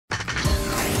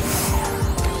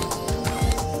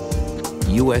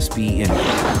USB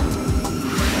input.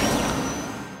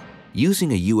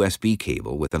 Using a USB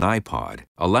cable with an iPod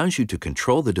allows you to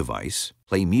control the device,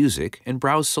 play music, and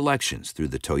browse selections through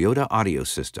the Toyota audio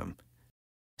system.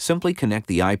 Simply connect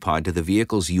the iPod to the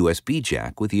vehicle's USB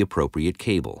jack with the appropriate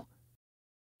cable.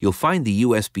 You'll find the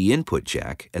USB input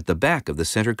jack at the back of the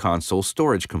center console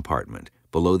storage compartment,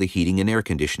 below the heating and air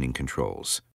conditioning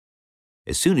controls.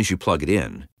 As soon as you plug it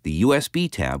in, the USB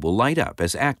tab will light up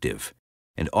as active,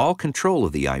 and all control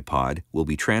of the iPod will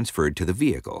be transferred to the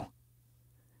vehicle.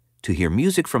 To hear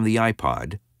music from the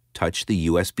iPod, touch the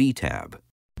USB tab.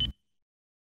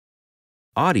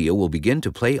 Audio will begin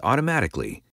to play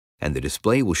automatically, and the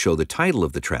display will show the title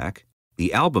of the track,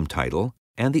 the album title,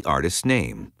 and the artist's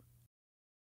name.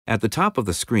 At the top of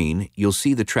the screen, you'll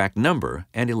see the track number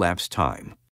and elapsed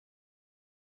time.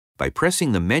 By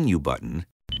pressing the menu button,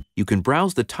 you can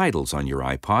browse the titles on your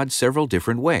iPod several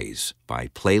different ways, by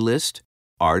playlist,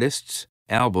 artists,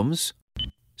 albums,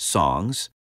 songs,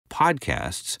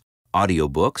 podcasts,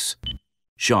 audiobooks,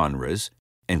 genres,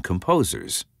 and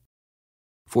composers.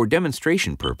 For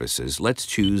demonstration purposes, let's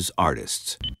choose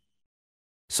artists.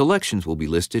 Selections will be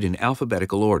listed in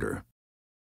alphabetical order.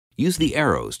 Use the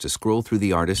arrows to scroll through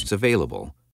the artists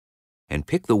available, and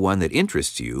pick the one that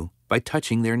interests you by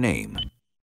touching their name.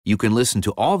 You can listen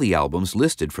to all the albums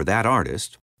listed for that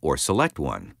artist, or select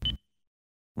one.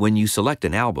 When you select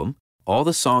an album, all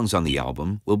the songs on the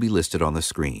album will be listed on the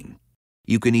screen.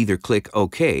 You can either click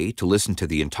OK to listen to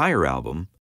the entire album,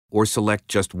 or select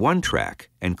just one track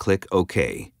and click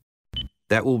OK.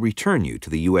 That will return you to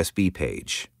the USB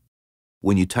page.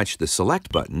 When you touch the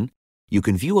Select button, you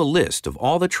can view a list of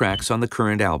all the tracks on the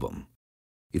current album.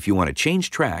 If you want to change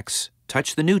tracks,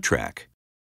 touch the New track.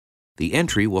 The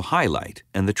entry will highlight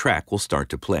and the track will start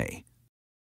to play.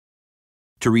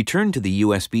 To return to the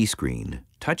USB screen,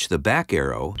 touch the back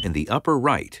arrow in the upper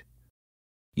right.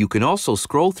 You can also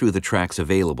scroll through the tracks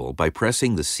available by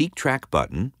pressing the Seek Track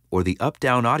button or the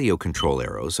up-down audio control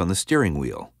arrows on the steering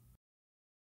wheel.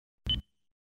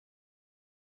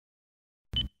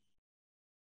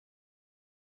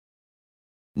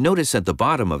 Notice at the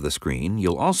bottom of the screen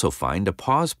you'll also find a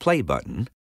Pause Play button,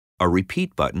 a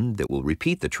Repeat button that will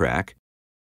repeat the track,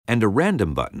 and a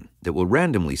Random button that will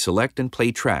randomly select and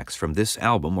play tracks from this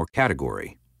album or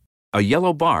category. A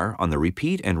yellow bar on the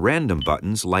Repeat and Random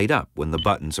buttons light up when the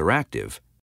buttons are active,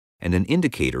 and an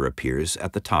indicator appears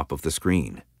at the top of the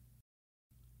screen.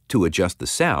 To adjust the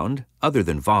sound, other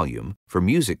than volume, for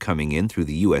music coming in through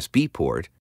the USB port,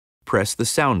 press the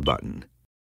Sound button.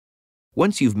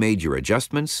 Once you've made your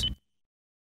adjustments,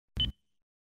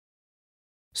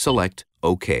 select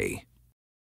OK.